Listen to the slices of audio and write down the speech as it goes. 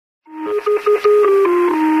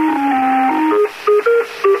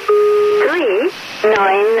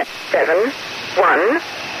Welcome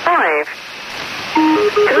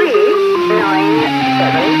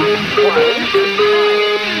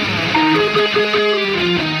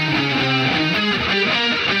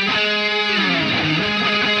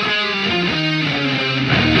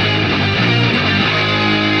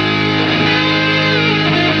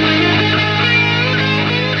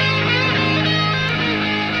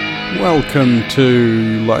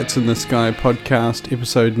to Lights in the Sky podcast,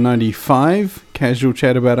 episode 95. Casual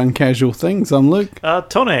chat about uncasual things. I'm Luke.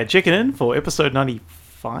 Tone, checking in for episode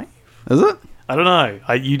 95. Is it? I don't know.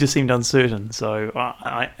 You just seemed uncertain, so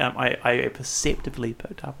I perceptively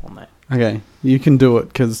picked up on that. Okay, you can do it,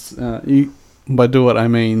 because by do it I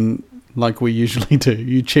mean like we usually do.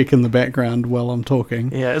 You check in the background while I'm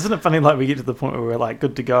talking. Yeah, isn't it funny, like we get to the point where we're like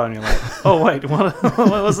good to go and you're like, oh wait, what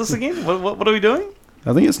was this again? What are we doing?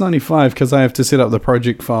 I think it's 95 because I have to set up the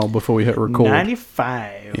project file before we hit record.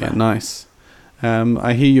 95. Yeah, nice.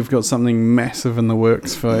 I hear you've got something massive in the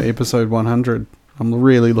works for episode 100. I'm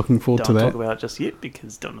really looking forward to that. Don't talk about it just yet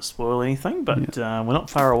because don't want to spoil anything, but we're not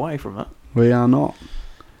far away from it. We are not.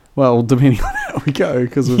 Well, depending on how we go,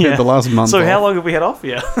 because we've had the last month So off. how long have we had off?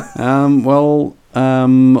 Yeah.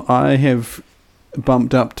 I have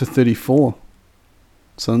bumped up to 34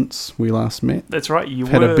 since we last met. That's right. You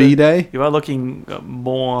had a B-day. You are looking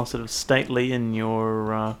more sort of stately in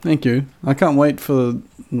your... Thank you. I can't wait for,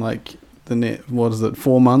 like, the net,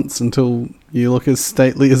 4 months until you look as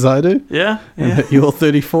stately as I do? Yeah. And hit your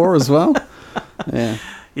 34 as well? Yeah.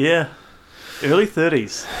 Yeah. Early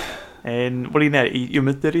 30s. And what are you now? You're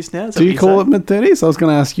mid-30s now? Do you call it mid-30s? I was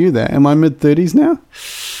going to ask you that. Am I mid-30s now?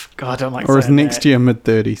 God, I don't like or saying is next year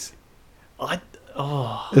mid-30s?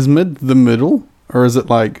 Is mid the middle? Or is it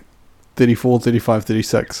like 34, 35,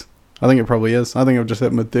 36? I think it probably is. I think I've just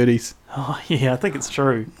hit mid-30s. Oh, yeah, I think it's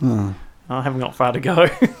true. Oh. I haven't got far to go.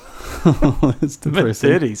 It's depressing.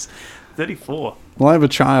 Mid-30s. 34. Well, I have a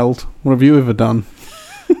child. What have you ever done?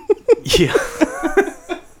 Yeah.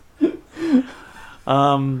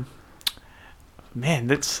 Man,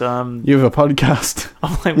 that's... You have a podcast.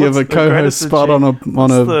 Like, you have a co-host spot on a...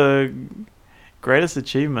 What's the greatest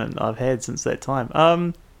achievement I've had since that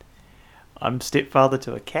time? I'm stepfather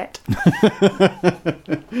to a cat.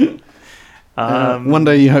 One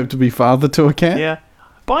day you hope to be father to a cat? Yeah.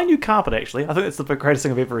 Buy new carpet, actually. I think that's the greatest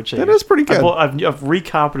thing I've ever achieved. That is pretty good. I've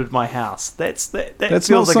recarpeted my house. That that's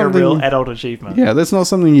feels like a real adult achievement. Yeah, that's not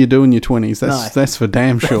something you do in your 20s. That's for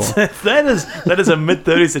damn sure. that is a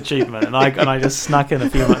mid-30s achievement, and I just snuck in a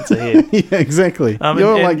few months ahead. Yeah, exactly.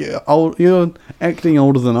 You're acting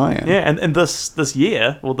older than I am. Yeah, and this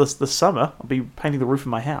year, well, this summer, I'll be painting the roof of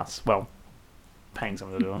my house. Well, paying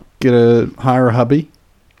someone to do it. Hire a hubby?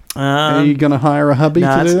 Are you going to hire a hubby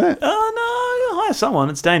to do that? Oh, no, I'll hire someone.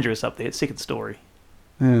 It's dangerous up there. It's second story.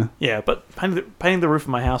 Yeah. Yeah, but painting the roof of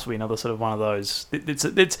my house will be another sort of one of those.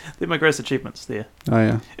 They're my greatest achievements there. Oh,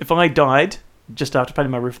 yeah. If I died just after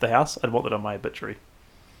painting my roof of the house, I'd want that on my obituary.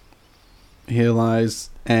 Here lies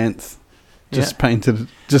Anth.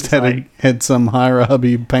 Had some hire a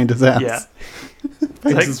hubby paint his house. Yeah.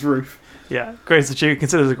 Paint his roof. Yeah, greatest achievement.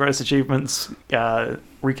 Considered the greatest achievements,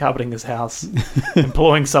 recarpeting his house,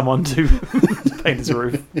 employing someone to paint his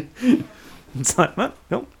roof. It's like, well,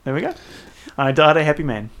 there we go. I died a happy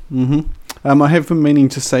man. Mm-hmm. I have been meaning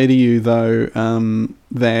to say to you, though,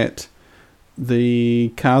 that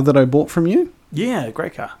the car that I bought from you... Yeah,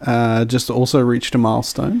 great car. Just also reached a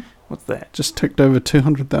milestone. What's that? Just ticked over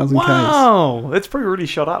 200,000 Ks. Wow! It's pretty really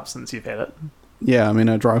shot up since you've had it. Yeah, I mean,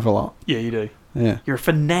 I drive a lot. Yeah, you do. Yeah. You're a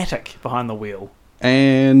fanatic behind the wheel.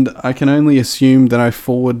 And I can only assume that I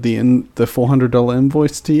forward the $400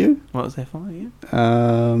 invoice to you. What was that for again?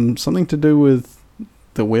 Something to do with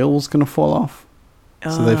the wheel's going to fall off.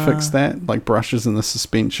 So they fixed that, like brushes in the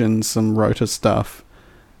suspension, some rotor stuff.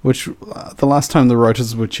 Which, the last time the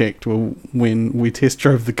rotors were checked were when we test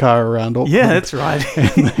drove the car around Auckland. Yeah, that's right.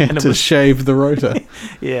 And they had to shave the rotor.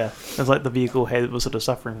 Yeah, it was like the vehicle was sort of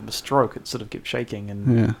suffering from a stroke. It sort of kept shaking.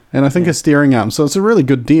 And I think a steering arm. So it's a really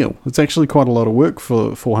good deal. It's actually quite a lot of work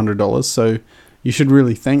for $400. So you should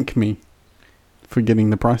really thank me for getting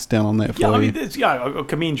the price down on that for you. I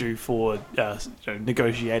commend you for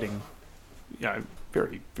negotiating,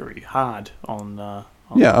 very, very hard on...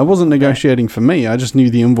 Yeah, I wasn't negotiating for me. I just knew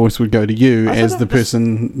the invoice would go to you as the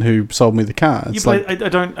person who sold me the car. It's I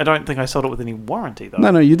don't think I sold it with any warranty though.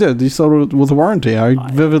 No, you did. You sold it with a warranty. I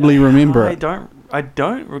vividly remember it.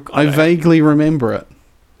 I vaguely remember it.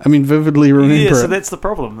 I mean, vividly remember it. Yeah, so that's the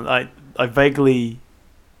problem. I vaguely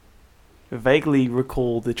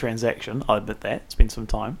recall the transaction. I'll admit that. It's been some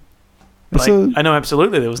time. But I know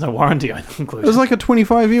absolutely there was no warranty included. It was like a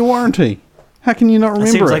 25-year warranty. How can you not It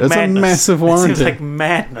seems remember like it? It's madness. a massive It warranty. seems like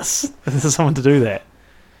madness for someone to do that.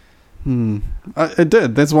 It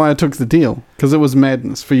did. That's why I took the deal, because it was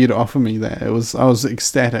madness for you to offer me that. I was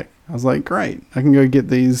ecstatic. I was like, great, I can go get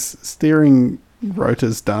these steering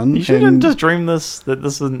rotors done. You shouldn't just dream this. That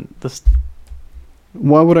this isn't this.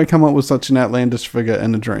 Why would I come up with such an outlandish figure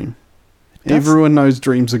in a dream? Everyone knows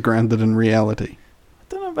dreams are grounded in reality. I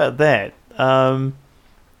don't know about that.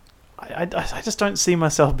 I just don't see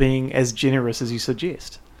myself being as generous as you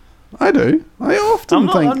suggest. I do. I often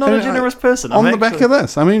think... I'm not a generous person. On the back of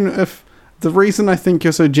this. I mean, if the reason I think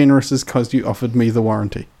you're so generous is because you offered me the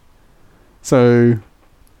warranty. So,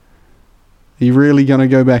 are you really going to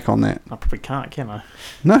go back on that? I probably can't, can I?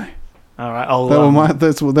 No. All right,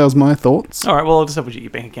 that was my thoughts. All right, well, I'll just have your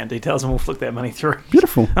bank account details and we'll flick that money through.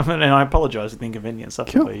 Beautiful. And I apologise for the inconvenience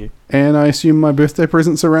stuff for you. And I assume my birthday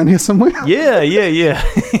present's around here somewhere? Yeah.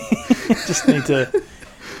 Just need to...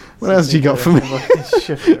 What else you got for me?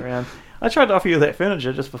 Shift it around. I tried to offer you that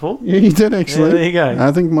furniture just before. Yeah, you did actually. Yeah, there you go.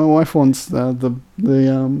 I think my wife wants the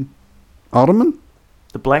ottoman.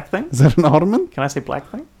 The black thing? Is that an ottoman? Can I say black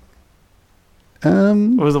thing?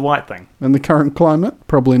 Or was it the white thing? In the current climate,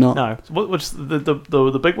 probably not. No. Which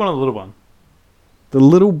the big one or the little one? The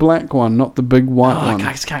little black one, not the big white one.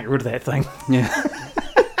 I just can't get rid of that thing. Yeah.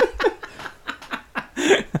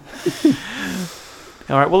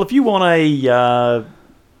 All right. Well, if you want a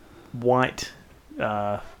white,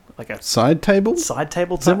 like a side table. Is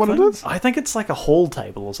that what it is? I think it's like a hall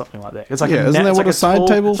table or something like that. It's like isn't that what a side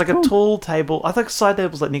table is? It's like a tall table. I think a side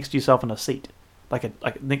table's like next to yourself on a seat,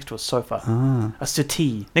 like next to a sofa, a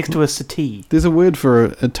settee, next to a settee. There's a word for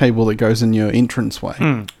a table that goes in your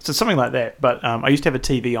entranceway. So something like that. But I used to have a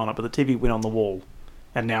TV on it, but the TV went on the wall,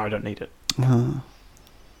 and now I don't need it.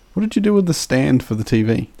 What did you do with the stand for the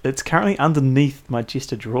TV? It's currently underneath my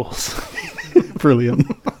chest of drawers. Brilliant.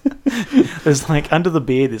 There's like under the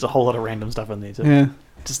bed. There's a whole lot of random stuff in there too. Yeah.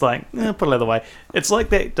 Just like put it out of the way. It's like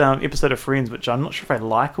that episode of Friends, which I'm not sure if I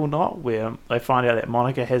like or not, where they find out that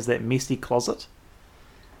Monica has that messy closet.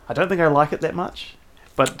 I don't think I like it that much,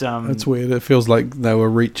 but that's weird. It feels like they were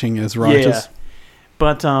reaching as writers. Yeah,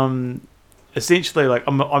 but essentially, like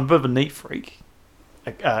I'm a bit of a neat freak.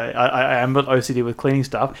 I am a bit OCD with cleaning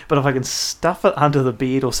stuff, but if I can stuff it under the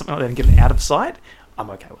bed or something like that and get it out of sight, I'm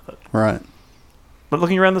okay with it. Right. But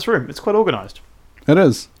looking around this room, it's quite organised. It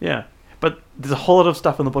is. Yeah. But there's a whole lot of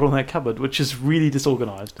stuff in the bottom of that cupboard, which is really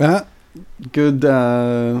disorganised. Good,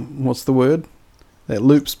 what's the word? That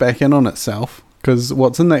loops back in on itself, because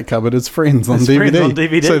what's in that cupboard is Friends on DVD. Friends on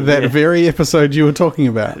DVD. So that very episode you were talking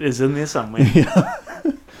about. It is in there somewhere. Yeah.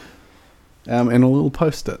 And a little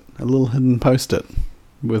post-it, a little hidden post-it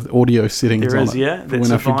with audio settings on it. Yeah.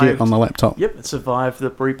 When I forget on the laptop. Yep, it survived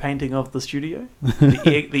the repainting of the studio,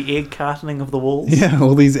 the egg cartoning of the walls. Yeah,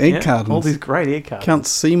 all these egg cartons. All these great egg cartons. Can't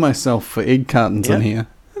see myself for egg cartons in here.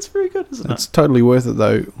 That's very good, isn't it? It's totally worth it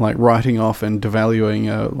though, like writing off and devaluing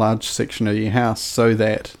a large section of your house so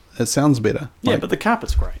that it sounds better. Yeah, like, but the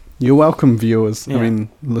carpet's great. You're welcome, viewers. Yeah. I mean,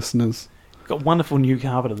 listeners. Got wonderful new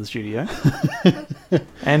carpet in the studio.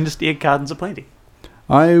 And just egg cartons are plenty.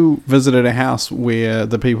 I visited a house where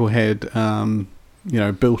the people had,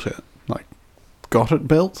 built it. Like, got it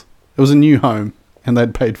built. It was a new home, and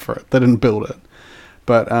they'd paid for it. They didn't build it.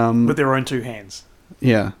 But with their own two hands.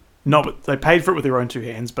 Yeah. They paid for it with their own two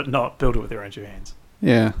hands, but not built it with their own two hands.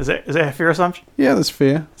 Yeah. Is that a fair assumption? Yeah, that's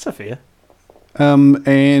fair. That's a fair.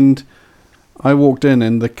 And I walked in,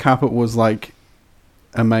 and the carpet was, like,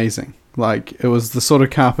 amazing. Like, it was the sort of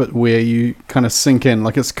carpet where you kind of sink in.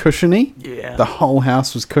 Like, it's cushiony. Yeah. The whole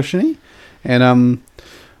house was cushiony. And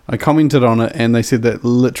I commented on it, and they said that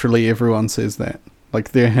literally everyone says that.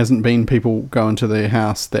 Like, there hasn't been people go into their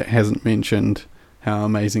house that hasn't mentioned how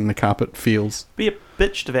amazing the carpet feels. Be a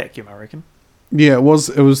bitch to vacuum, I reckon. Yeah, it was.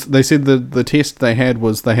 They said the test they had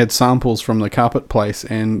was they had samples from the carpet place,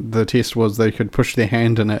 and the test was they could push their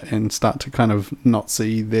hand in it and start to kind of not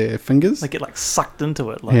see their fingers. They get like sucked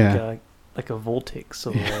into it, like a vortex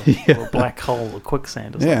or a black hole or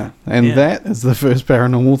quicksand or something. Yeah, and that is the first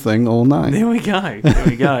paranormal thing all night. There we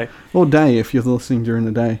go. Or day if you're listening during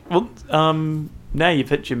the day. Well, now you've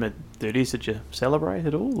hit your mid-30s, did you celebrate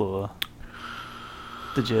at all, or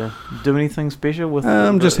did you do anything special with?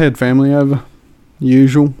 Just had family over.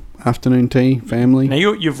 Usual afternoon tea, family. Now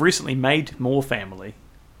you've recently made more family.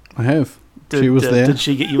 I have. She was there. Did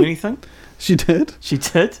she get you anything? She did. She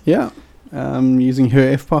did? Yeah. Using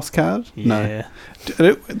her FPOS card. Yeah.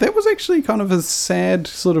 No. That was actually kind of a sad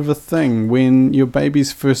sort of a thing. When your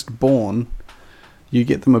baby's first born, you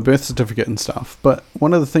get them a birth certificate and stuff. But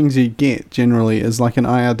one of the things you get generally is like an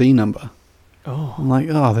IRD number. Oh. I'm like,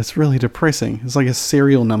 oh, that's really depressing. It's like a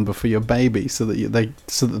serial number for your baby, so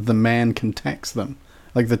that the man can tax them,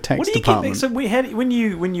 like the tax department. So when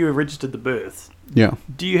you registered the birth, Yeah,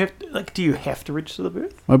 do you have to register the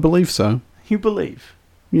birth? I believe so. You believe?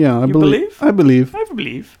 Yeah, I You believe. believe? I believe. I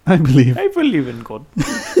believe. I believe. I believe in God.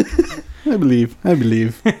 I believe. I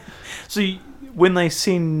believe. So when they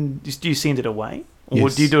send, do you send it away, or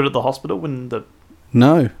Yes. do you do it at the hospital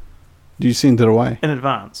No. Do you send it away? in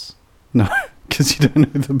advance? No, because you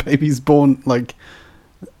don't know the baby's born. Like,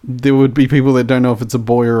 there would be people that don't know if it's a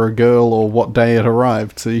boy or a girl or what day it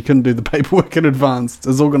arrived, so you couldn't do the paperwork in advance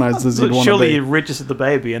as organised as you'd want to Surely be. you registered the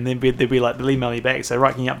baby, and then they'd be like, they'll email you back, say,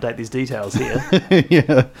 right, can you update these details here?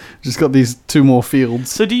 Yeah, just got these 2 more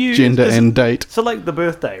fields: So do you gender and date. So like the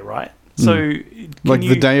birthday, right? So Like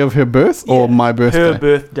the day of her birth or Yeah, my birthday? her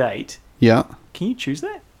birth date. Yeah. Can you choose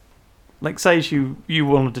that? Like, say you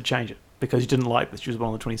wanted to change it because you didn't like that she was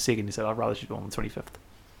born on the 22nd. You said, I'd rather she was born on the 25th.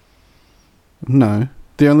 No.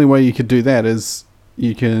 The only way you could do that is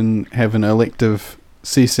you can have an elective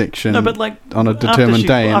C-section No, but like on a determined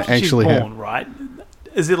day and after actually she's have... born, right?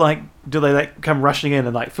 Is it like, do they like come rushing in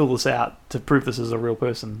and like fill this out to prove this is a real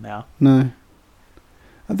person now? No.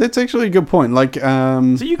 That's actually a good point. Like, you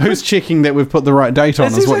could- who's checking that we've put the right date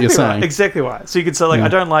on That's is what you're exactly right. saying. Exactly right. So you could say like, Yeah. I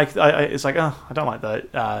don't like. It's like, oh, I don't like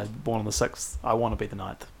the born on the 6th. I want to be the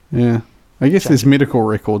 9th. Yeah. I guess Change there's it. medical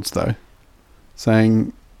records, though,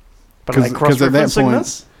 saying... But are they 'Cause at that cross-referencing point-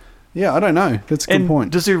 this? Yeah, I don't know. That's a good And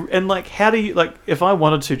point. does it, and like, how do you like? If I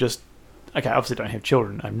wanted to just, okay, obviously don't have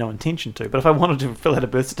children. I have no intention to. But if I wanted to fill out a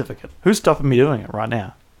birth certificate, who's stopping me doing it right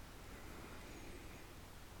now?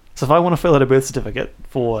 So if I want to fill out a birth certificate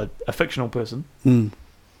for a fictional person,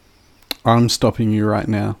 I'm stopping you right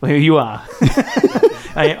now. well, here you are.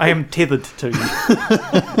 I am tethered to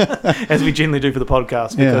you, as we generally do for the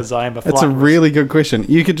podcast, because I am a flight That's a risk. really good question.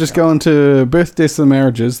 You could just go into birth, deaths and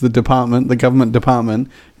marriages, the government department,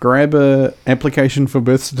 grab a application for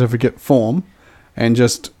birth certificate form, and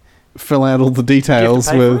just fill out all the Do you have to details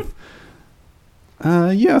pay for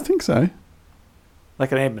with... yeah, I think so.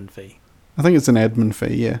 like an admin fee. I think it's an admin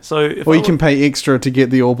fee, yeah. So if Or I you can pay extra to get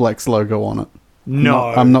the All Blacks logo on it. no,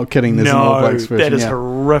 I'm not kidding. There's an All Blacks version. that is yeah.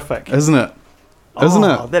 horrific. Isn't it? Isn't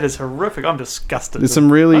it? That is horrific. I'm disgusted. There's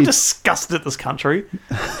some really... I'm disgusted at this country.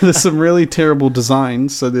 There's some really terrible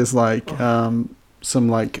designs. So there's like some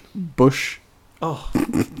like bush. Oh,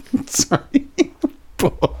 Sorry,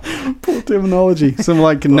 poor terminology. Some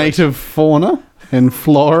like native fauna and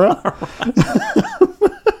flora.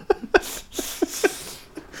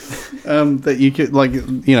 That you could like,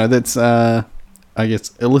 that's I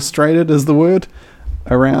guess illustrated is the word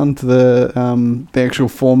around the actual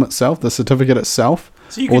form itself, the certificate itself.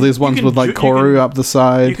 so Or there's ones with like Koru up the You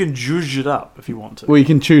side. can zhuzh it up if you want to. Well, you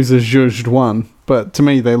can choose a zhuzhed one, but to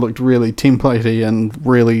me they looked really templatey and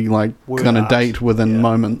really like Word going to art. date within Yeah.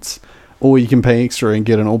 moments. Or you can pay extra and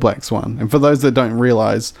get an All Blacks one. And for those that don't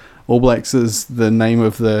realise, All Blacks is the name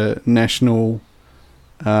of the national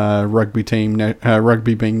rugby team,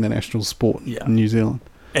 rugby being the national sport Yeah. in New Zealand.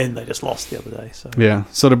 And they just lost the other day. So Yeah,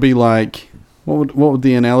 so to be like, what would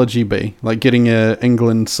the analogy be? Like getting a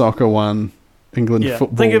England soccer one, England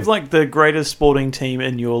football. Think of like the greatest sporting team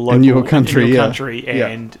in your local, In your country, in your yeah. country, Yeah.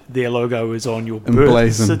 and their logo is on your birth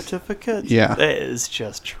Emblazoned. certificate. Yeah. That is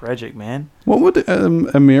just tragic, man. What would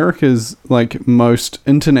America's like most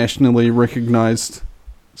internationally recognised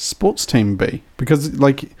sports team be? Because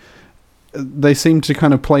like they seem to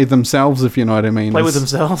kind of play themselves, if you know what I mean. Play with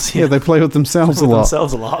themselves. Yeah, they play with themselves Play a with lot.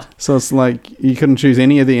 themselves a lot. So it's like you couldn't choose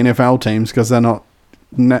any of the NFL teams because they're not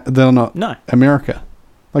No. America.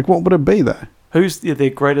 Like what would it be though? Who's their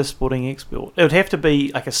greatest sporting expert? It would have to be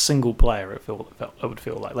like a single player. It would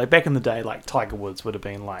feel like back in the day, like Tiger Woods would have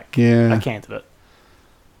been like Yeah. a candidate.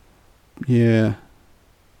 Yeah.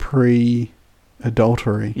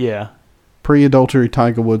 Pre-adultery. Yeah, Pre-adultery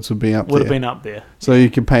Tiger Woods would be up would there. have been up there. So you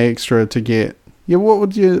could pay extra to get... Yeah, what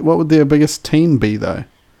would their biggest team be, though?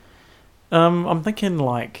 I'm thinking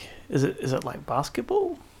like, is it like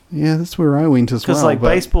basketball? Yeah, that's where I went as well. Because like but,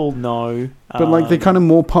 baseball, no. But like they're kind of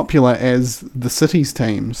more popular as the city's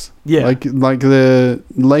teams. Yeah. Like the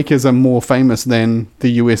Lakers are more famous than the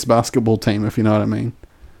US basketball team, if you know what I mean.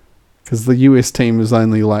 Because the US team is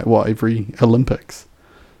only like, every Olympics?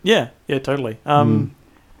 Yeah, totally.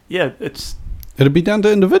 Yeah, It'd be down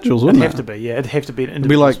to individuals, it'd wouldn't have it? to be. Yeah, it'd have to be an It'd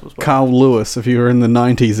be like individual sport. Carl Lewis if you were in the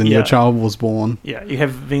 90s and your Yeah. child was born. Yeah, you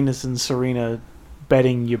have Venus and Serena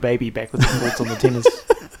batting your baby backwards and forwards on the tennis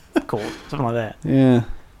court, something like that. Yeah.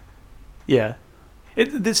 Yeah.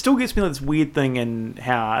 It still gets me like this weird thing in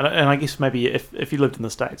how, and I guess maybe if you lived in the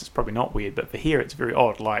States, it's probably not weird, but for here it's very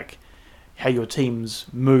odd. Like, how your teams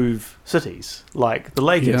move cities. Like the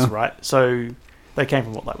Lakers, right? So they came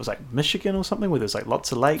from was Michigan or something, where there's like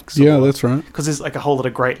lots of lakes. Yeah, that's right. Because there's like a whole lot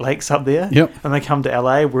of Great Lakes up there. Yep. And they come to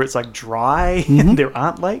LA where it's like dry and there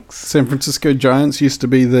aren't lakes. San Francisco Giants used to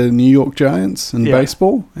be the New York Giants in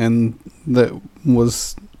baseball, and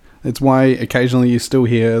it's why occasionally you still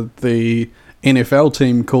hear the NFL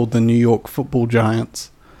team called the New York Football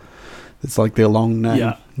Giants. It's like their long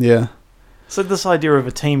name. Yeah. So this idea of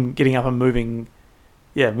a team getting up and moving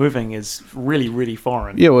is really, really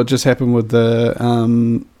foreign. Yeah, well, it just happened with the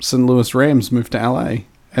St. Louis Rams moved to LA.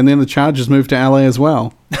 And then the Chargers moved to LA as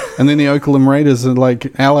well. And then the Oakland Raiders are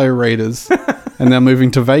like LA Raiders. And they're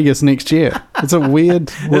moving to Vegas next year. It's a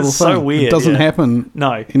weird little thing. It's so weird. It doesn't happen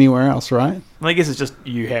anywhere else, right? I guess it's just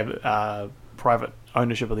you have private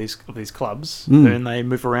ownership of these clubs, and they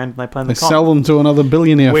move around and they play in the They sell them to another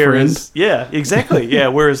billionaire friend. Yeah, exactly. Yeah,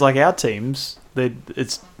 whereas like our teams, it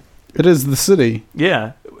is the city.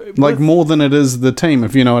 Yeah. Like more than it is the team,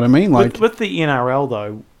 if you know what I mean. Like with the NRL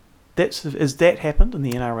though, has that happened in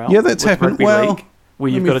the NRL? Yeah, that's happened. Well, league, where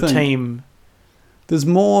you've got a team. There's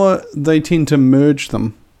more. They tend to merge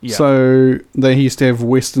them. Yeah. So they used to have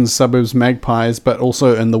Western Suburbs Magpies, but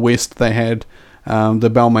also in the West they had the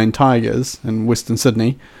Balmain Tigers in Western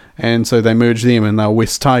Sydney, and so they merged them and they were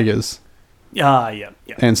West Tigers. Yeah.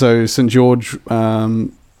 And so St George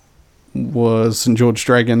was St George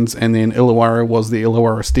Dragons, and then Illawarra was the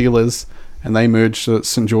Illawarra Steelers, and they merged to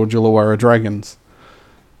St George Illawarra Dragons.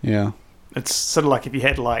 Yeah. It's sort of like if you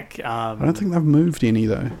had like... I don't think they've moved any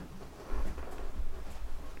though.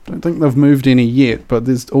 Don't think they've moved any yet, but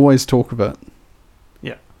there's always talk of it.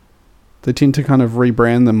 Yeah. They tend to kind of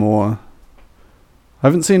rebrand them, or I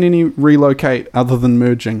haven't seen any relocate other than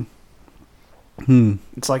merging.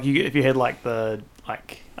 It's like if you had like the I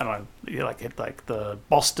don't know, you had like the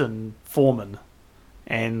Boston Foreman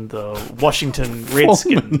and the Washington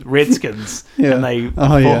Redskins, and they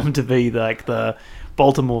formed to be like the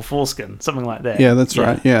Baltimore Foreskin, something like that. Yeah, that's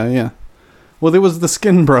right. Yeah. Well, there was the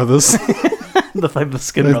Skin Brothers. The famous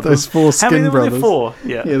Skin Brothers. Those four Skin Brothers. How many were there? Four?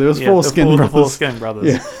 Yeah, there was four Skin Brothers. The four Skin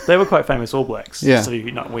Brothers. Yeah. They were quite famous All Blacks. Yeah. So if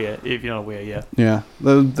you're not aware, yeah. Yeah,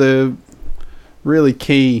 the really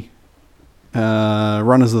key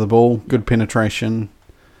runners of the ball, good penetration,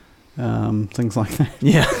 things like that.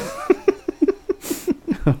 Yeah.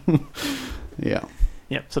 Yeah.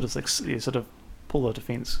 Yeah. Sort of pull the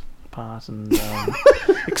defence apart and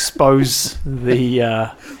expose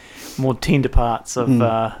the more tender parts of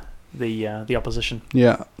the opposition.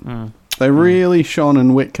 Yeah. They really shone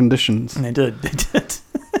in wet conditions. And they did.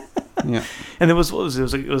 Yeah. And there was was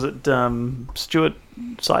it Stuart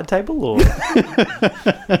side table or is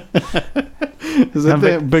that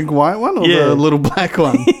the big white one or the little black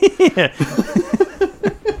one? Yeah.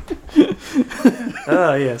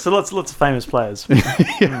 Oh yeah. So lots of famous players.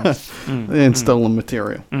 And stolen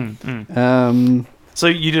material. So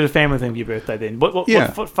you did a family thing for your birthday then.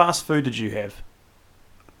 What fast food did you have?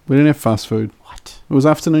 We didn't have fast food. What? It was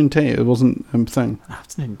afternoon tea. It wasn't a thing.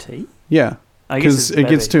 Afternoon tea? Yeah. Because it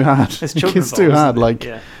gets too hard. It gets too hard.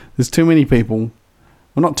 There's too many people.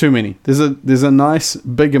 Well, not too many. There's a nice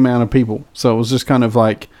big amount of people. So it was just kind of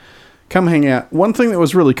like, come hang out. One thing that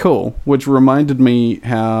was really cool, which reminded me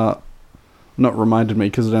how... Not reminded me,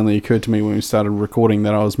 because it only occurred to me when we started recording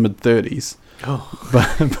that I was mid-30s. Oh.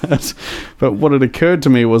 But what had occurred to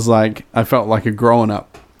me was like, I felt like a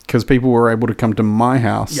grown-up. Because people were able to come to my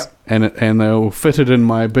house, and they were fitted in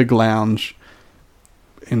my big lounge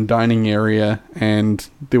and dining area, and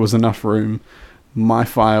there was enough room. My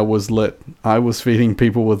fire was lit. I was feeding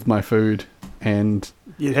people with my food, and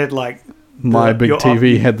you had like my big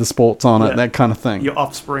TV had the sports on it, that kind of thing. Your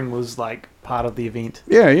offspring was like part of the event.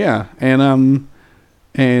 Yeah, and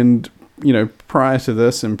you know, prior to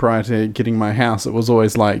this and prior to getting my house, it was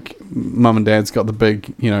always like mum and dad's got the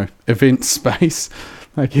big, you know, event space,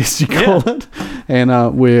 I guess you call it, and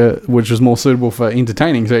which was more suitable for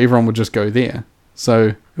entertaining, so everyone would just go there. So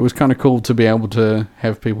it was kind of cool to be able to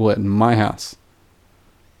have people at my house.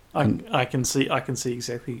 I can see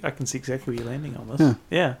exactly where you're landing on this.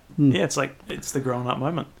 Yeah. It's like it's the grown up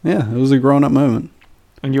moment. Yeah, it was a grown up moment.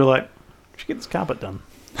 And you were like, we should get this carpet done.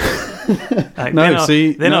 Then I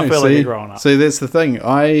feel like you're growing up. See, that's the thing.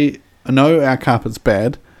 I know our carpet's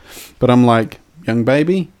bad, but I'm like, young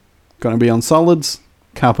baby, gonna be on solids.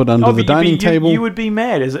 Carpet under the dining table. You would be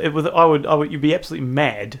mad. You'd be absolutely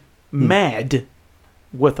mad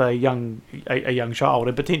with a young child,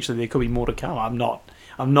 and potentially there could be more to come. I'm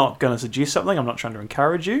not going to suggest something. I'm not trying to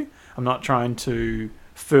encourage you. I'm not trying to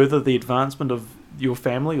further the advancement of your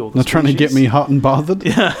family or the not trying to get me hot and bothered.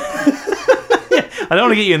 Yeah. don't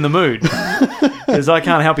want to get you in the mood because I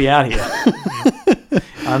can't help you out here.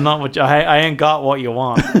 I'm not what I ain't got what you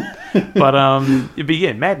want. But it'd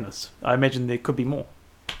be madness. I imagine there could be more.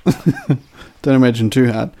 Don't imagine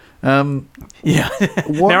too hard. Yeah.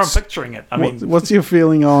 Now I'm picturing it. What's your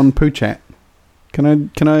feeling on poo chat? Can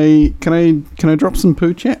I drop some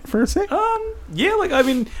poo chat for a sec? Yeah,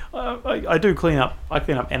 I do clean up. I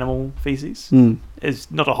clean up animal feces. It's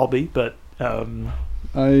not a hobby, but I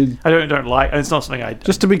don't like. It's not something I.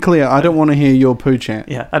 Just to be clear, I don't want to hear your poo chat.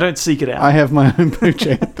 Yeah, I don't seek it out. I have my own poo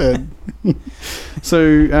chat. So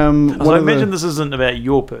I imagine this isn't about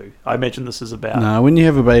your poo. I imagine this is about. No, when you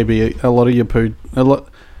have a baby, a lot of your poo,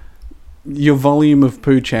 your volume of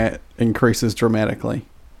poo chat increases dramatically.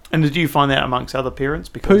 And did you find that amongst other parents?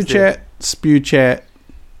 Because poo chat, spew chat,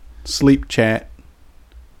 sleep chat,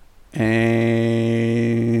 and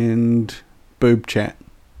boob chat.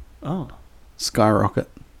 Oh. Skyrocket.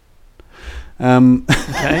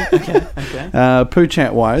 Okay. Poo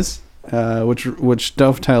chat wise, which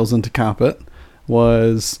dovetails into carpet,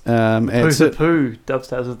 was poo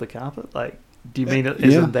dovetails into the carpet. Like, do you mean it?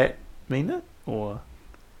 Isn't that mean it, or?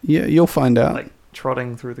 Yeah, you'll find out. Like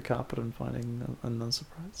trotting through the carpet and finding a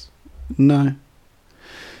surprise. No.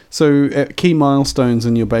 So at key milestones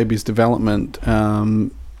in your baby's development,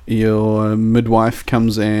 your midwife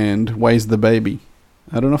comes and weighs the baby.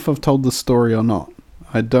 I don't know if I've told this story or not.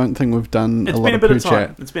 I don't think we've done a lot of poo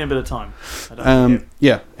chat. It's been a bit of time.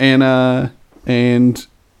 Yeah, and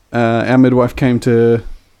our midwife came to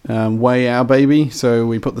weigh our baby, so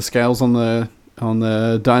we put the scales on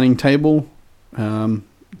the dining table.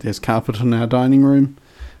 There's carpet in our dining room,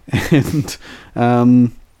 and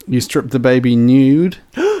you strip the baby nude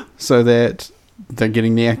so that they're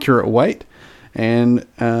getting the accurate weight, and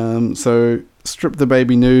so strip the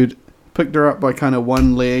baby nude. Picked her up by kind of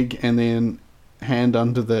one leg and then hand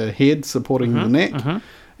under the head supporting the neck.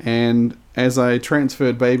 And as I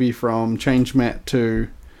transferred baby from change mat to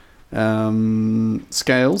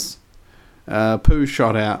scales, poo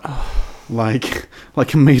shot out like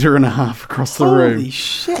 1.5 meters across the room. Holy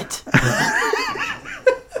shit.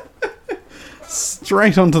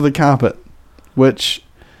 Straight onto the carpet, which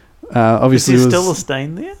obviously was... Is there still a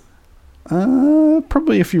stain there?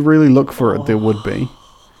 Probably if you really look for it, there would be.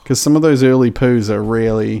 Because some of those early poos are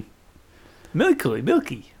really...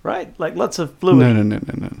 Milky, right? Like lots of fluid. No.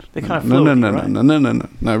 They're kind of fluid, right?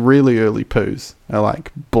 No, really early poos are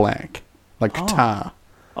like black, like tar.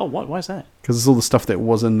 Oh, why is that? Because it's all the stuff that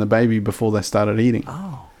was in the baby before they started eating.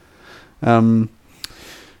 Oh.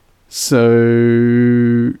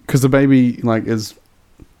 So... Because the baby, is...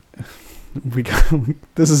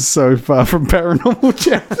 This is so far from paranormal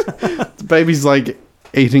chat. The baby's,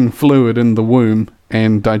 eating fluid in the womb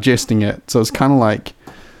and digesting it. So it's kind of like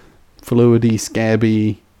fluidy,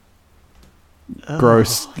 scabby,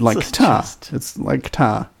 gross, tar. It's like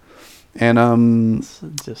tar. And and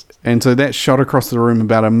so that shot across the room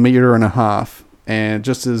about 1.5 meters. And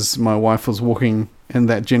just as my wife was walking in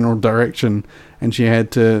that general direction, and she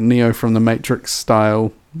had to Neo from the Matrix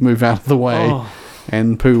style move out of the way,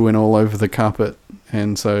 and poo went all over the carpet.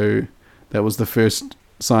 And so that was the first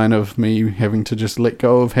sign of me having to just let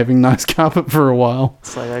go of having nice carpet for a while.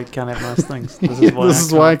 It's like I can't have nice things. This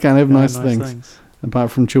is why I can't have nice things.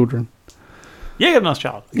 Apart from children. Yeah, you got a nice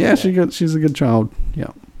child. Yeah, she's a good child.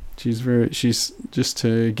 Yeah. She's just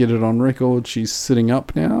to get it on record, she's sitting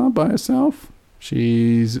up now by herself.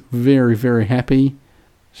 She's very, very happy.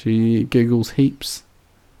 She giggles heaps.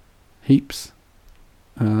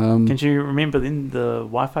 Can you remember the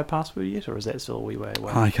Wi-Fi password yet, or is that still a wee way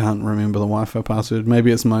away? I can't remember the Wi-Fi password.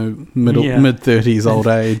 Maybe it's my mid-30s old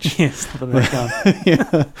age. Yes,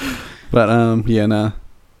 yeah. But no,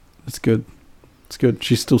 it's good. It's good.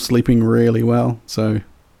 She's still sleeping really well, so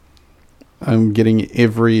I'm getting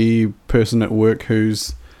every person at work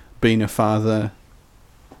who's been a father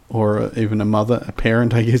or even a mother, a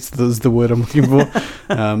parent, I guess is the word I'm looking for,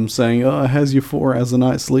 saying, how's your 4 hours a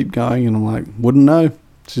night sleep going? And I'm like, wouldn't know.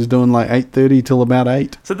 She's doing 8:30 till about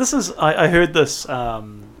 8. So this is, I heard this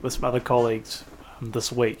with some other colleagues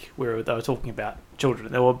this week where they were talking about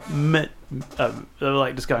children. They were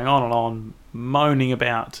just going on and on, moaning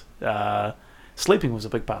about sleeping was a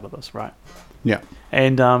big part of this, right? Yeah.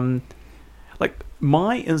 And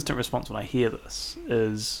my instant response when I hear this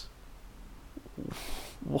is,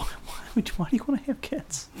 why do you want to have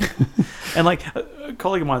kids? And a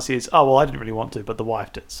colleague of mine says, I didn't really want to, but the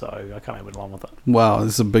wife did, so I kind of went along with it. Wow,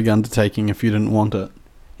 this is a big undertaking if you didn't want it.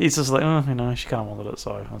 He's just she kind of wanted it,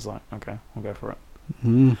 so I was like, okay, I'll go for it.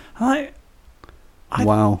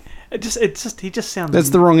 Wow. He just sounds...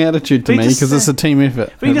 That's the wrong attitude to me, because it's a team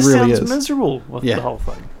effort. But he just really sounds miserable with the whole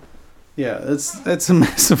thing. Yeah, it's a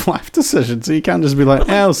massive life decision, so you can't just be like,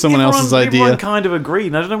 oh, someone else's idea. Everyone kind of agreed,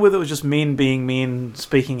 and I don't know whether it was just men being men,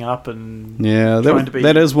 speaking up and trying to be...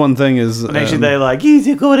 that is one thing is... And actually they're like,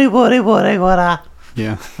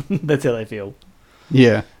 yeah. That's how they feel.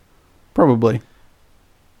 Yeah, probably.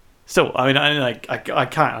 Still, I mean, I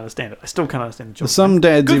can't understand it. I still can't understand the children. Some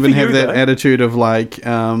dads Good even for have you, that though. attitude of like...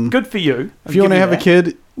 Good for you. if you want to have a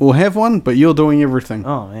kid, we'll have one, but you're doing everything.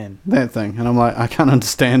 Oh, man. That thing. And I'm like, I can't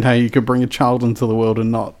understand how you could bring a child into the world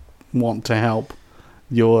and not want to help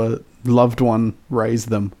your loved one raise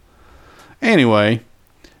them. Anyway,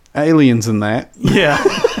 aliens and that. Yeah.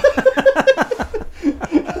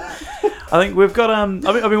 I think we've got... I've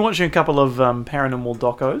been watching a couple of paranormal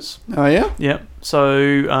docos. Oh, yeah? Yep.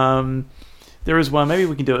 So, there is one. Maybe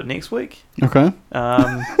we can do it next week. Okay.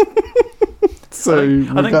 So,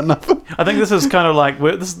 we've got nothing. I think this is kind of like...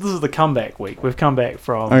 This is the comeback week. We've come back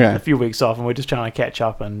from a few weeks off, and we're just trying to catch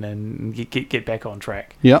up and get back on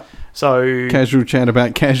track. Yep. So... Casual chat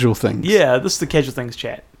about casual things. Yeah, this is the casual things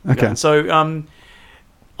chat. Okay. So,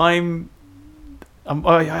 I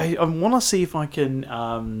want to see if I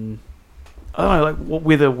can... I don't know, like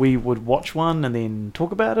whether we would watch one and then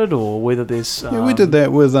talk about it, or whether there's... yeah, we did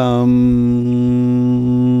that with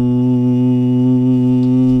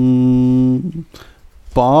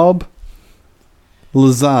Bob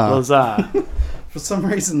Lazar. For some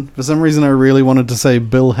reason, I really wanted to say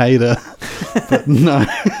Bill Hader, but no.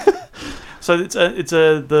 So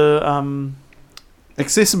the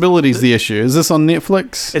accessibility is the issue. Is this on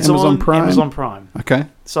Netflix? It's Amazon on Prime? Amazon Prime. Okay.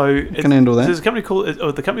 So I can handle that. There's a company called...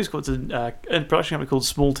 the company's called... It's a production company called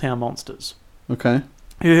Small Town Monsters. Okay. Have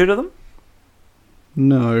you heard of them?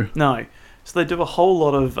 No. No. So they do a whole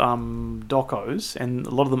lot of docos, and a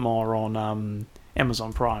lot of them are on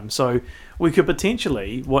Amazon Prime. So we could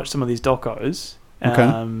potentially watch some of these docos.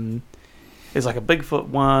 Okay. There's like a Bigfoot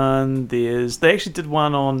one. They actually did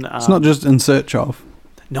one on... it's not just In Search Of.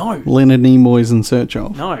 No. Leonard Nimoy's In Search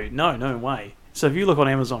Of. No way. So if you look on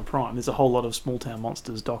Amazon Prime, there's a whole lot of Small Town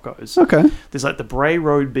Monsters docos. Okay. There's like the Bray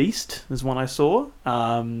Road Beast. There's one I saw.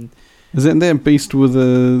 Is that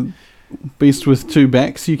beast with two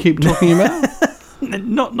backs you keep talking about?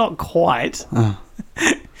 Not quite. Oh.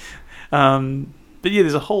 But yeah,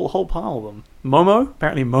 there's a whole pile of them. Momo.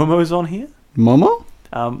 Apparently Momo's on here. Momo?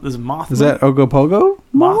 There's Mothman. Is that Ogopogo?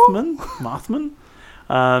 Mothman.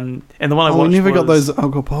 And the one I watched we never got was... those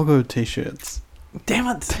Ogopogo t-shirts.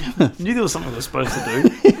 Damn it! I knew there was something we were supposed to do.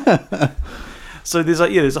 Yeah. So there's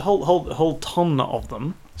a whole ton of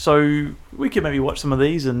them. So we could maybe watch some of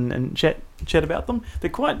these and chat about them. They're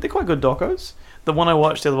quite good docos. The one I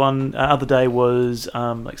watched the other day was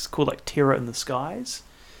called Terror in the Skies,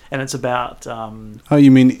 and it's about... oh,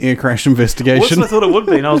 you mean air crash investigation? Well, that's what I thought it would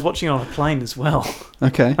be, and I was watching it on a plane as well.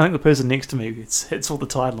 Okay. I think the person next to me saw the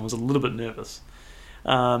title and was a little bit nervous.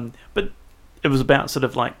 But it was about sort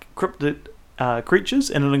of like cryptid creatures,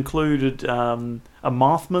 and it included a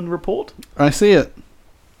Mothman report. I see it.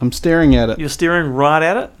 I'm staring at it. You're staring right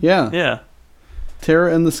at it? Yeah. Yeah. Terror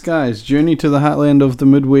in the Skies, Journey to the Heartland of the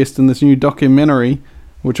Midwest in this new documentary,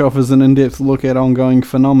 which offers an in-depth look at ongoing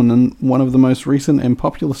phenomenon. One of the most recent and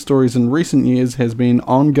popular stories in recent years has been an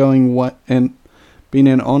ongoing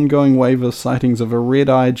wave of sightings of a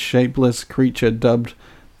red-eyed, shapeless creature dubbed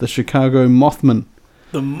the Chicago Mothman.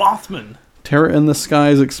 The Mothman? Terror in the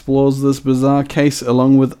Skies explores this bizarre case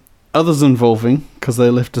along with others involving, because they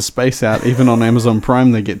left a space out, even on Amazon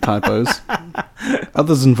Prime they get typos,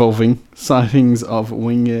 others involving sightings of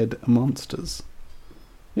winged monsters.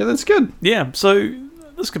 Yeah, that's good. Yeah, so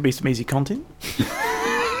this could be some easy content.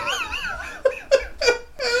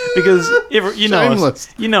 Because you know us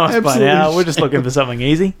by now, we're just looking for something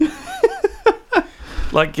easy.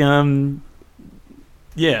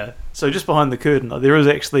 Yeah. So just behind the curtain, there is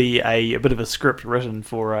actually a bit of a script written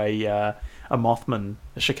for a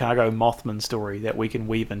Chicago Mothman story that we can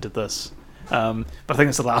weave into this. But I think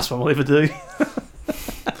it's the last one we'll ever do.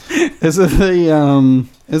 Is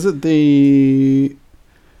it the?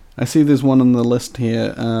 I see there's one on the list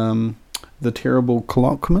here. The Terrible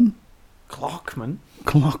Clockman. Clockman.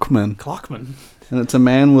 And it's a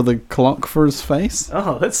man with a clock for his face.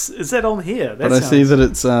 Oh, is that on here? I see that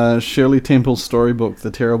it's Shirley Temple's storybook,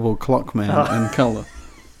 The Terrible Clockman, in colour.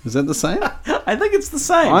 Is that the same? I think it's the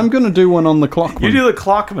same. I'm going to do one on the Clockman. You do the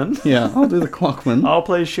Clockman. Yeah, I'll do the Clockman. I'll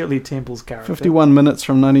play Shirley Temple's character. 51 minutes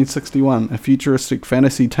from 1961, a futuristic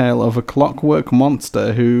fantasy tale of a clockwork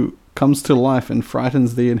monster who comes to life and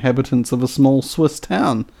frightens the inhabitants of a small Swiss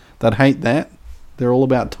town. They'd hate that. They're all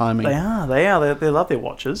about timing. They are. They love their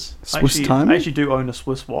watches. Swiss timing? I actually do own a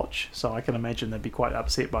Swiss watch, so I can imagine they'd be quite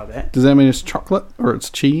upset by that. Does that mean it's chocolate or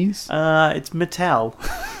it's cheese? It's metal.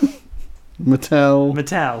 Mattel.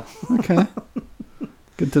 Mattel. Okay.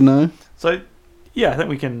 Good to know. So, yeah, I think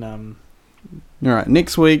we can... All right,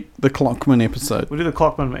 next week, the Clockman episode. we'll do the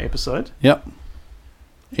Clockman episode. Yep.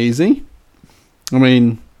 Easy. I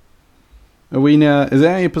mean, are we now... Is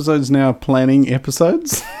our episodes now planning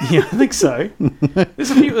episodes? Yeah, I think so.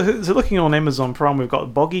 There's a few... So looking on Amazon Prime, we've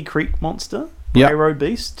got Boggy Creek Monster, Yep. Railroad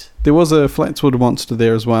Beast. There was a Flatswood monster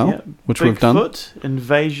there as well, Yeah, which we've done. Bigfoot,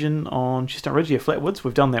 Invasion on... She's not Ridge, Flatwoods.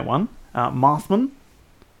 We've done that one. Mothman.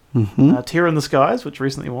 Mm-hmm. Terror in the Skies, which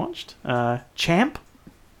recently watched. Champ.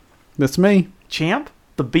 That's me. Champ.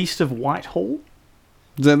 The Beast of Whitehall.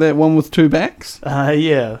 Is that one with two backs?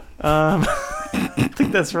 Yeah. I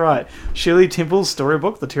think that's right. Shirley Temple's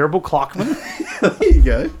storybook, The Terrible Clockman. There you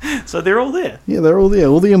go. So they're all there. Yeah, they're all there.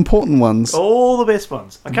 All the important ones. All the best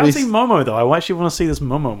ones. I can't Best- see Momo though. I actually want to see this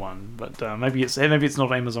Momo one, but maybe it's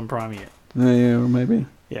not Amazon Prime yet. Yeah, maybe.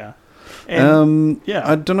 Yeah. And, yeah.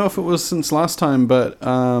 I don't know if it was since last time, but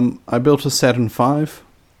I built a Saturn V.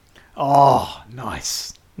 Oh,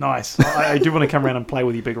 nice. I do want to come around and play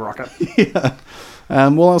with your big rocket. Yeah.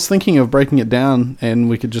 Well, I was thinking of breaking it down, and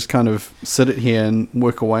we could just kind of sit it here and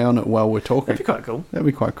work away on it while we're talking. That'd be quite cool. That'd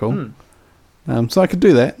be quite cool. So I could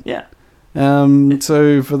do that. Yeah.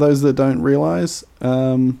 So for those that don't realise,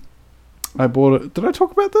 I bought it. Did I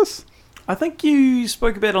talk about this? I think you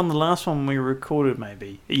spoke about it on the last one we recorded.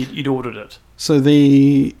 Maybe you'd ordered it. So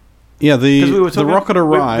the rocket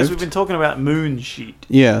arrived. Because we've been talking about moon sheet.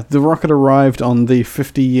 Yeah, the rocket arrived on the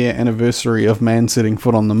 50-year anniversary of man setting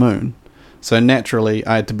foot on the moon. So naturally,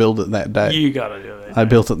 I had to build it that day. You gotta do it. I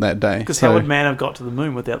built it that day. Because how would man have got to the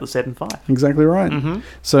moon without the Saturn V? Exactly right. Mm-hmm.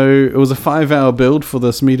 So it was a 5-hour build for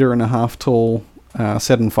this 1.5-meter tall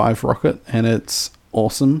Saturn V rocket, and it's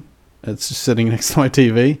awesome. It's just sitting next to my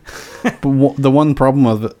TV. But the one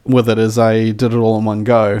problem with it is I did it all in one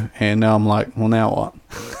go, and now I'm like, well, now what?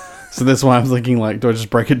 So that's why I'm thinking, like, do I just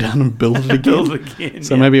break it down and build it again? Build it again.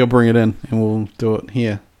 So maybe I'll bring it in and we'll do it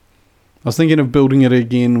here. I was thinking of building it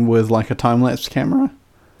again with like a time-lapse camera.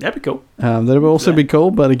 That'd be cool. That would also be cool,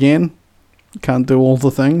 but again, can't do all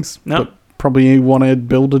the things. No. But probably want to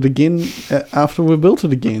build it again after we've built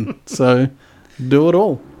it again. So do it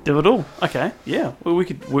all. Do it all. Okay. Yeah. Well, we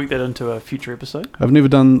could work that into a future episode. I've never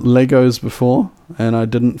done Legos before, and I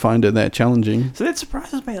didn't find it that challenging. So that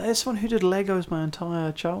surprises me. As someone who did Legos my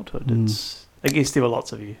entire childhood, I guess there were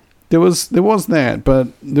lots of you. There was that, but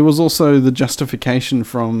there was also the justification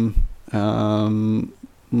from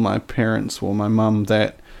my parents or my mum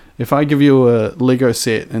that if I give you a Lego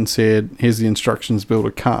set and said, here's the instructions, build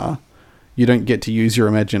a car, you don't get to use your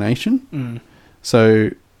imagination. So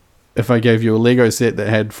if I gave you a Lego set that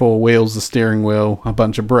had 4 wheels, a steering wheel, a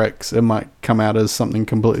bunch of bricks, it might come out as something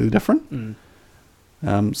completely different.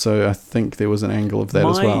 So I think there was an angle of that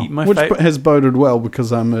as well, which has boded well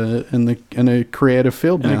because I'm in a creative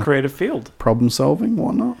field now. In a creative field, problem solving,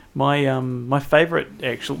 whatnot. My favorite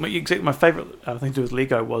my favorite thing to do with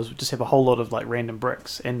Lego was just have a whole lot of like random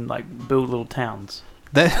bricks and like build little towns.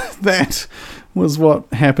 That was what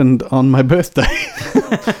happened on my birthday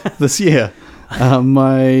this year.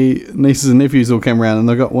 My nieces and nephews all came around and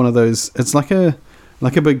they got one of those. It's like a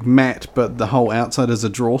big mat, but the whole outside is a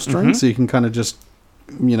drawstring, so you can kind of just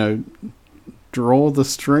draw the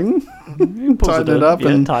string, tighten it up,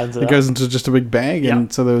 and it goes into just a big bag.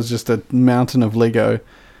 And so there was just a mountain of Lego,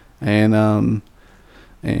 and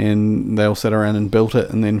they all sat around and built it.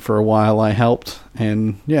 And then for a while I helped,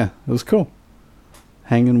 and it was cool.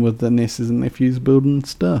 Hanging with the nieces and nephews building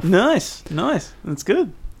stuff. Nice. That's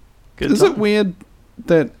good. Is it weird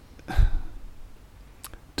that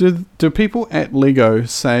do people at Lego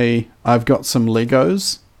say I've got some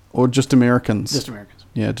Legos, or just Americans? Just Americans.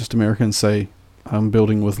 Yeah, just Americans say I'm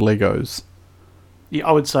building with Legos. Yeah,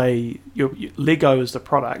 I would say your Lego is the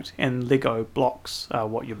product, and Lego blocks are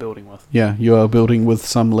what you're building with. Yeah, you are building with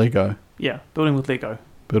some Lego. Yeah, building with Lego.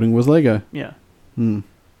 Building with Lego. Yeah.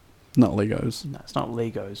 Not Legos. No, it's not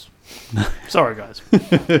Legos. Sorry, guys.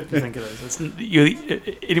 If you think it is.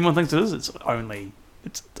 Anyone thinks it is, it's only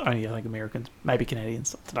I think Americans, maybe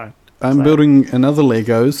Canadians. I don't know. I'm building another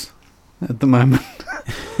Legos at the moment.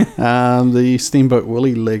 The Steamboat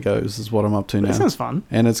Willie Legos is what I'm up to now. That sounds fun.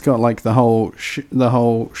 And it's got like the whole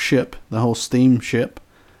steam ship,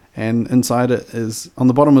 and inside it is, on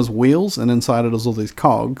the bottom is wheels, and inside it is all these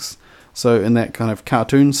cogs. So in that kind of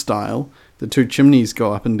cartoon style, the 2 chimneys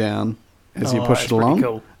go up and down as you push it along.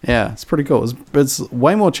 Cool. Yeah, it's pretty cool. It's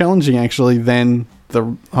way more challenging actually than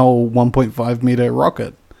the whole 1.5 meter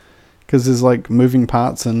rocket, because there's like moving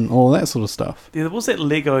parts and all that sort of stuff. Yeah, there was that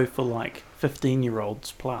Lego for like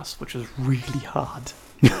 15-year-olds plus, which was really hard.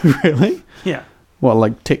 Really? Yeah. What,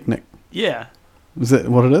 like Technic? Yeah. Is that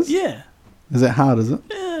what it is? Yeah. Is that hard, is it?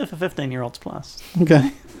 For 15-year-olds plus.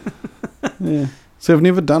 Okay. Yeah. So I've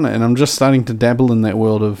never done it, and I'm just starting to dabble in that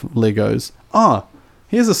world of Legos. Oh,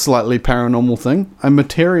 here's a slightly paranormal thing. I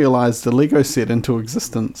materialized a Lego set into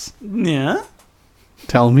existence. Yeah.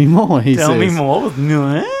 Tell me more, he says. Tell me more.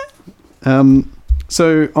 No.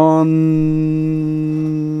 So on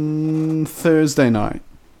Thursday night,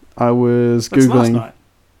 I was That's Googling... last night.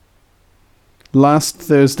 Last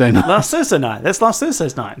Thursday night. Last Thursday night. That's last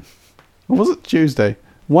Thursday's night. Or was it Tuesday?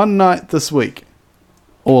 One night this week.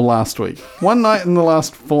 Or last week. One night in the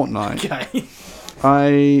last fortnight. Okay.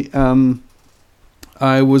 I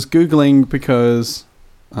was Googling because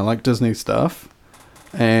I like Disney stuff.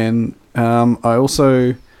 And I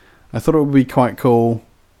thought it would be quite cool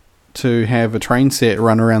to have a train set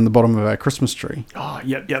run around the bottom of our Christmas tree. Oh,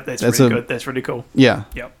 yep. That's really good. That's really cool. Yeah.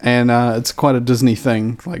 Yep. And it's quite a Disney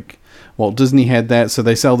thing. Like, Walt Disney had that, so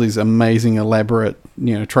they sell these amazing, elaborate,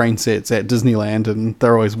 train sets at Disneyland, and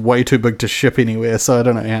they're always way too big to ship anywhere, so I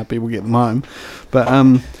don't know how people get them home. But I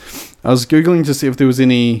was Googling to see if there was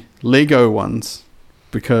any Lego ones,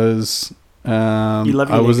 because I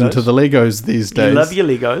was into the Legos these days. You love your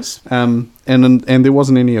Legos. And there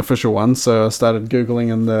wasn't any official ones, so I started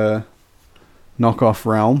Googling in the knockoff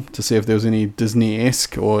realm to see if there was any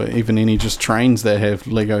Disney-esque or even any just trains that have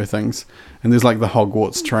Lego things. And there's like the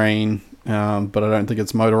Hogwarts train, but I don't think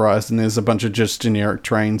it's motorized. And there's a bunch of just generic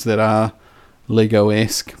trains that are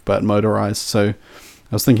Lego-esque but motorized. So I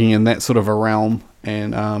was thinking in that sort of a realm,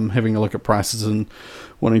 and having a look at prices and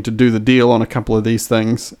wanting to do the deal on a couple of these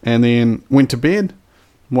things. And then went to bed,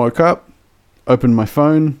 woke up, opened my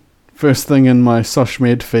phone. First thing in my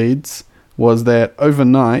SoshMed feeds was that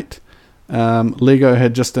overnight Lego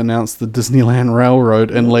had just announced the Disneyland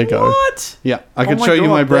Railroad in Lego. What? Yeah, I could show you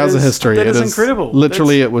my browser history. That is incredible.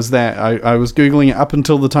 Literally, it was that. I was Googling it up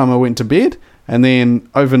until the time I went to bed, and then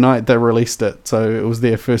overnight they released it. So it was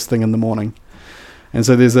there first thing in the morning. And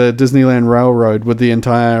so there's a Disneyland Railroad with the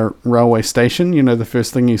entire railway station, the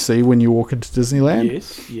first thing you see when you walk into Disneyland.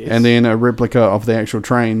 Yes. And then a replica of the actual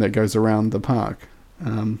train that goes around the park.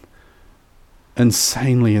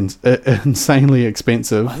 Insanely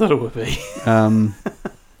expensive. I thought it would be.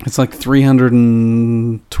 It's like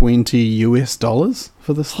 $320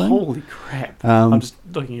 for this thing. Holy crap! I'm just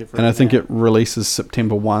looking at it. And I think it releases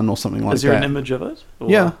September 1 or something like that. Is there an image of it? Or?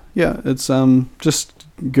 Yeah. It's just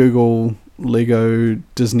Google Lego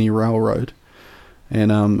Disney Railroad,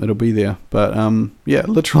 and it'll be there. But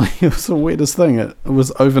literally, it was the weirdest thing. It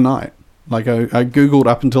was overnight. Like I Googled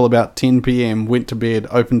up until about 10 p.m, went to bed,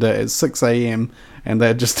 opened it at 6 a.m, and they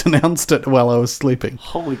had just announced it while I was sleeping.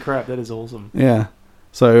 Holy crap, that is awesome. Yeah.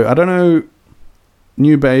 So I don't know,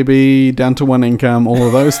 new baby, down to one income, all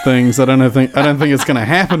of those things. I don't think it's going to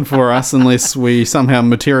happen for us unless we somehow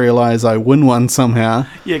materialize. I win one somehow.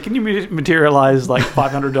 Yeah, can you materialize like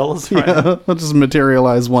 $500? Right? Yeah, I'll just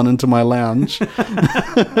materialize one into my lounge. But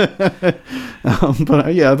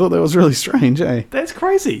I thought that was really strange, eh? That's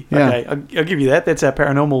crazy. Yeah. Okay, I'll give you that. That's our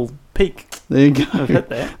paranormal peak. There you go. I've hit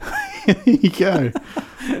that. There you go.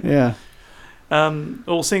 Yeah.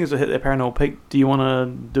 All seeing as we hit that paranormal peak, do you want to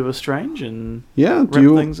do a strange and wrap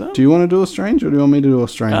things up? Do you want to do a strange, or do you want me to do a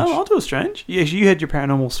strange? Oh, I'll do a strange. Yes, you had your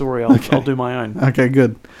paranormal story. I'll do my own. Okay,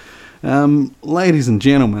 good. Ladies and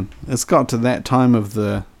gentlemen, it's got to that time of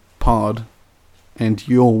the pod and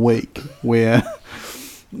your week where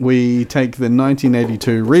we take the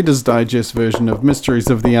 1982 Reader's Digest version of Mysteries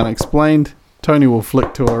of the Unexplained. Tony will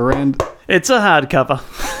flick to a It's a hardcover.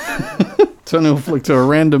 Tony will flick to a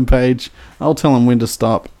random page. I'll tell him when to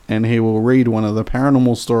stop, and he will read one of the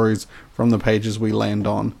paranormal stories from the pages we land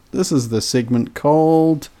on. This is the segment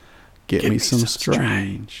called Get Me Some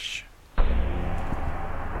Strange. I'm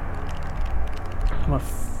a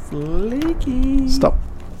flicky. Stop.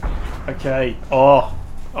 Okay.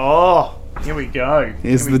 Here we go.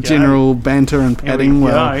 Here's the general banter and padding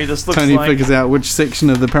while This looks Tony like, figures out which section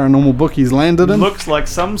of the paranormal book he's landed in. Looks like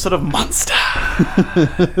some sort of monster.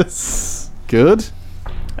 Good.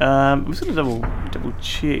 I'm just going to double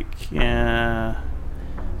check.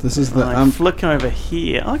 This is the... I'm flicking over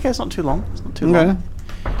here. Okay, it's not too long.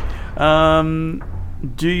 long.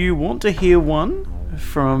 Do you want to hear one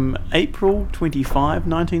from April 25,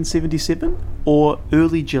 1977 or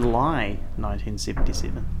early July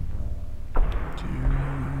 1977?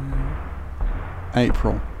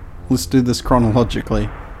 April. Let's do this chronologically.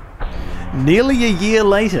 Nearly a year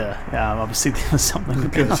later, obviously there was something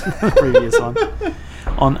about the previous one.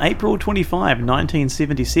 On April 25,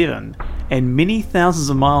 1977, and many thousands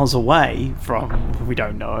of miles away from, we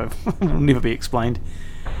don't know, will never be explained,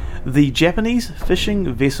 the Japanese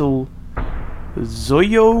fishing vessel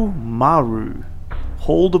Zoyo Maru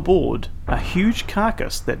hauled aboard a huge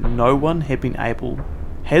carcass that no one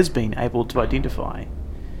has been able to identify.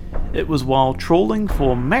 It was while trawling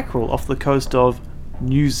for mackerel off the coast of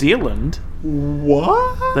New Zealand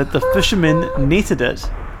What? that the fishermen netted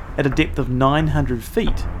it at a depth of 900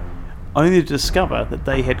 feet, only to discover that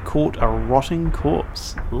they had caught a rotting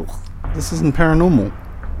corpse. Ugh. This isn't paranormal.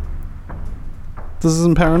 This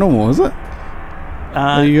isn't paranormal, is it?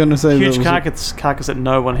 Are you going to say huge that was carcass that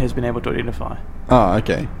no one has been able to identify? Oh,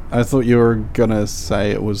 okay. I thought you were going to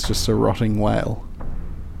say it was just a rotting whale.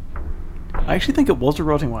 I actually think it was a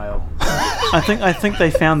rotting whale. I think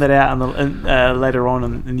they found that out later on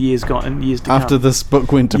in years to come. After this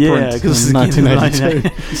book went to print in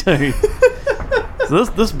 1982. So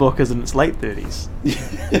this book is in its late 30s.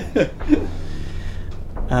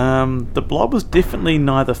 The blob was definitely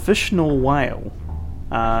neither fish nor whale.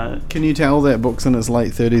 Can you tell that book's in its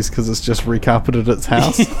late 30s because it's just recarpeted its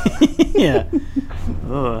house? Yeah.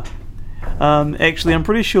 Ugh. Actually, I'm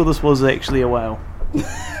pretty sure this was actually a whale.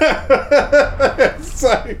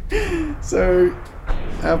 So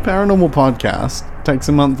our paranormal podcast takes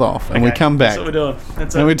a month off, and we come back. That's what we're doing.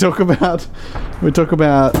 And we talk about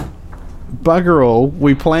bugger all.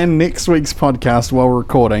 We plan next week's podcast while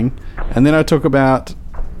recording, and then I talk about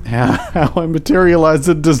how I materialized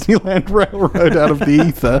the Disneyland Railroad out of the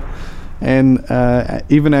ether, and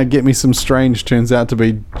even our Get Me Some Strange turns out to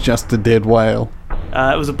be just a dead whale.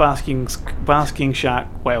 It was a basking shark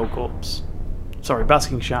whale corpse. Sorry,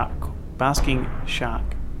 basking shark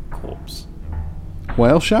corpse.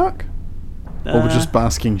 Whale shark? Or just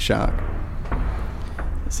basking shark?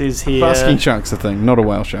 It says here... Basking shark's a thing, not a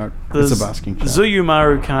whale shark. It's a basking shark.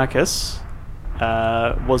 Zuyumaru carcass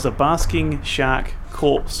was a basking shark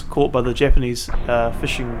corpse caught by the Japanese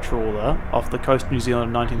fishing trawler off the coast of New Zealand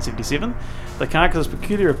in 1977. The carcass's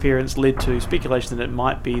peculiar appearance led to speculation that it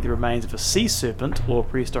might be the remains of a sea serpent or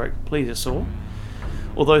prehistoric plesiosaur.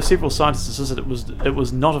 Although several scientists insisted it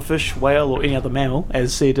was not a fish, whale, or any other mammal,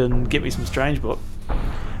 as said in Get Me Some Strange book,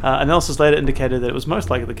 analysis later indicated that it was most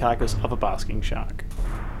likely the carcass of a basking shark.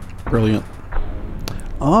 Brilliant.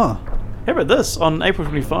 Ah. How about this? On April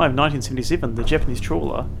 25, 1977, the Japanese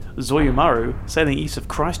trawler Zoyomaru, sailing east of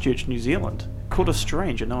Christchurch, New Zealand, caught a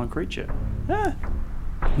strange unknown creature.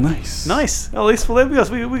 Nice. At least for that,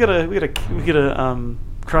 we got a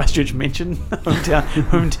Christchurch mention,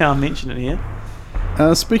 hometown mention in here.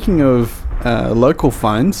 Speaking of local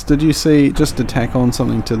finds, did you see, just to tack on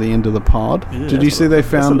something to the end of the pod, did you see they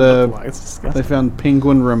found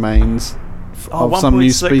penguin remains of some new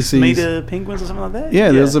species? 1.6 meter penguins or something like that?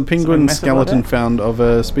 Yeah, there's a penguin skeleton found of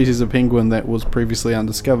a species of penguin that was previously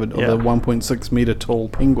undiscovered, of a 1.6 meter tall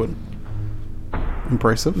penguin.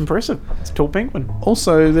 Impressive. It's a tall penguin.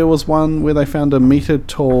 Also, there was one where they found a meter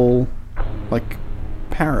tall, like,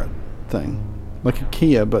 parrot thing. Like a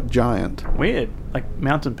Kia, but giant. Weird. Like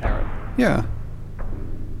mountain parrot. Yeah.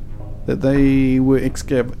 That they were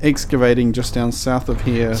excavating just down south of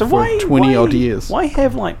here for 20 odd years. Why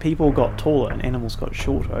have people got taller and animals got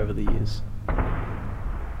shorter over the years?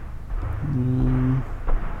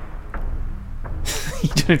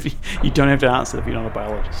 You don't have to answer if you're not a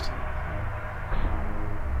biologist.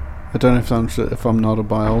 I don't have to answer if I'm not a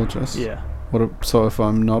biologist. Yeah. So if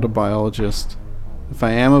I'm not a biologist, if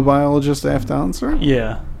I am a biologist, I have to answer it?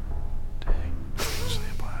 Yeah. Dang. Actually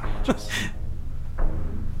a biologist.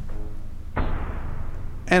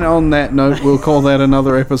 And on that note, we'll call that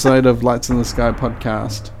another episode of Lights in the Sky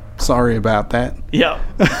podcast. Sorry about that. Yeah.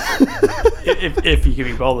 if you can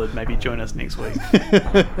be bothered, maybe join us next week.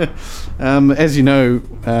 As you know,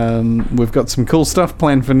 we've got some cool stuff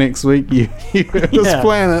planned for next week. You heard us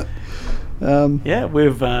plan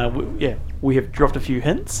it. We have dropped a few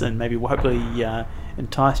hints, and maybe we'll hopefully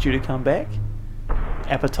enticed you to come back.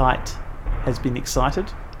 Appetite has been excited.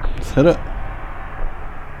 Let's hit it.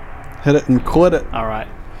 Hit it and quit it. All right.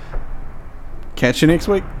 Catch you next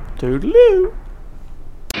week. Toodaloo.